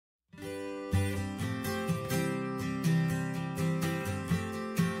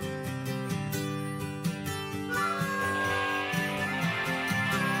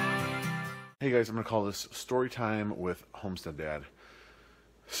Hey guys, I'm going to call this Story Time with Homestead Dad.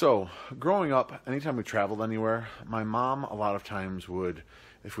 So, growing up, anytime we traveled anywhere, my mom a lot of times would,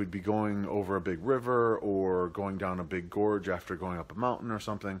 if we'd be going over a big river or going down a big gorge after going up a mountain or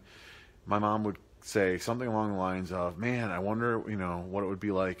something, my mom would say something along the lines of, man, I wonder, what it would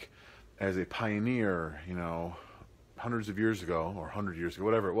be like as a pioneer, hundreds of years ago or 100 years ago,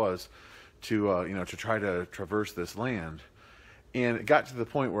 whatever it was, to try to traverse this land. And it got to the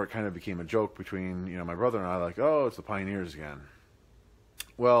point where it kind of became a joke between, my brother and I, like, oh, it's the pioneers again.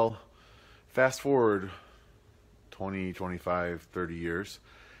 Well, fast forward 20, 25, 30 years,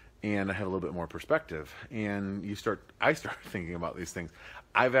 and I have a little bit more perspective. And I started thinking about these things.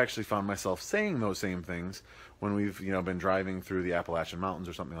 I've actually found myself saying those same things when we've, been driving through the Appalachian Mountains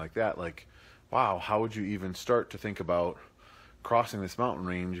or something like that. Like, wow, how would you even start to think about crossing this mountain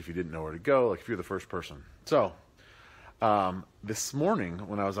range if you didn't know where to go? Like, if you're the first person. So, this morning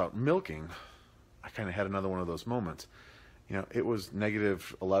when I was out milking, I kind of had another one of those moments. It was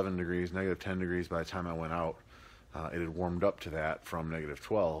negative 11 degrees, negative 10 degrees by the time I went out. It had warmed up to that from negative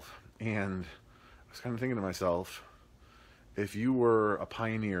 12. And I was kind of thinking to myself, if you were a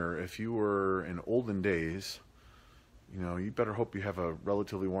pioneer, if you were in olden days, you better hope you have a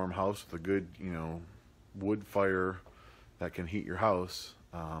relatively warm house with a good, wood fire that can heat your house.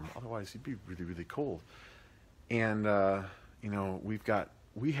 Otherwise, you'd be really, really cold. And,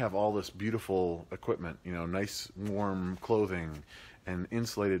 we have all this beautiful equipment, nice warm clothing and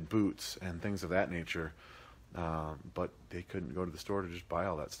insulated boots and things of that nature. But they couldn't go to the store to just buy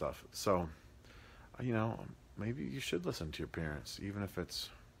all that stuff. So, maybe you should listen to your parents, even if it's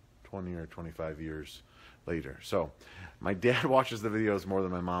 20 or 25 years later. So, my dad watches the videos more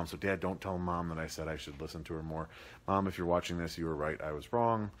than my mom. So, Dad, don't tell Mom that I said I should listen to her more. Mom, if you're watching this, you were right. I was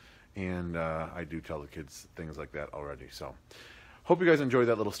wrong. And I do tell the kids things like that already. So, hope you guys enjoyed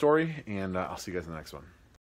that little story, and I'll see you guys in the next one.